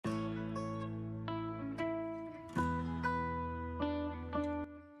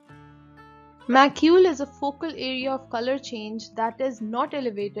Macule is a focal area of color change that is not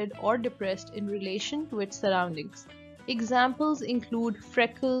elevated or depressed in relation to its surroundings. Examples include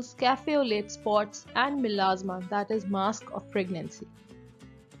freckles, cafe au lait spots, and melasma, that is mask of pregnancy.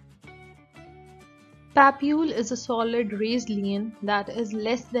 Papule is a solid raised lesion that is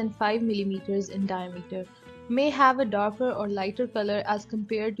less than 5 mm in diameter, may have a darker or lighter color as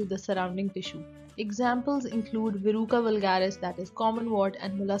compared to the surrounding tissue. Examples include verruca vulgaris, that is common wart,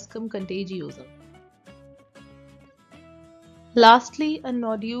 and molluscum contagiosum. Lastly, a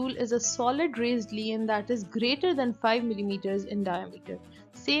nodule is a solid raised lesion that is greater than 5 mm in diameter.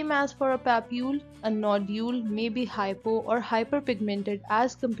 Same as for a papule, a nodule may be hypo or hyperpigmented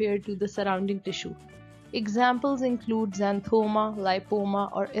as compared to the surrounding tissue. Examples include xanthoma, lipoma,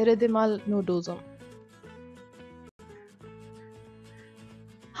 or erythema nodosum.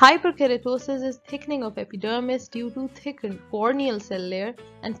 Hyperkeratosis is thickening of epidermis due to thickened corneal cell layer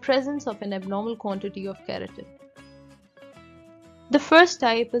and presence of an abnormal quantity of keratin. The first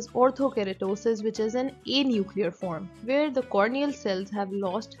type is orthokeratosis, which is an anuclear form, where the corneal cells have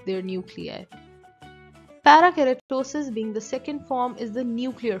lost their nuclei. Parakeratosis, being the second form, is the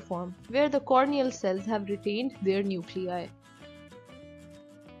nuclear form, where the corneal cells have retained their nuclei.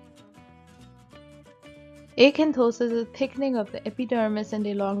 Acanthosis is thickening of the epidermis and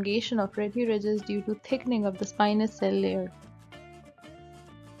elongation of retinal ridges due to thickening of the spinous cell layer.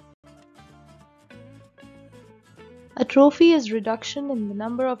 Atrophy is reduction in the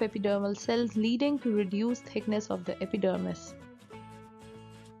number of epidermal cells leading to reduced thickness of the epidermis.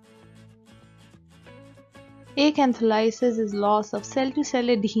 Acantholysis is loss of cell-to-cell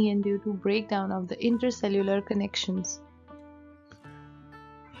adhesion due to breakdown of the intercellular connections.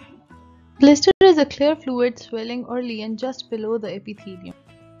 Blister is a clear fluid swelling or lesion just below the epithelium.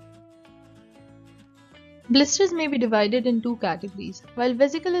 Blisters may be divided in two categories. While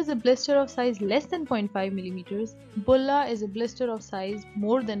vesicle is a blister of size less than 0.5 mm, bulla is a blister of size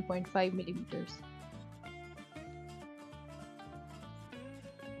more than 0.5 mm.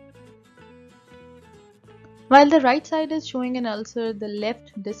 While the right side is showing an ulcer, the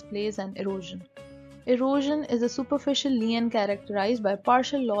left displays an erosion. Erosion is a superficial lesion characterized by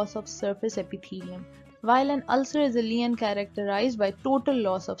partial loss of surface epithelium, while an ulcer is a lesion characterized by total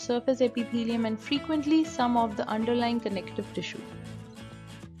loss of surface epithelium and frequently some of the underlying connective tissue.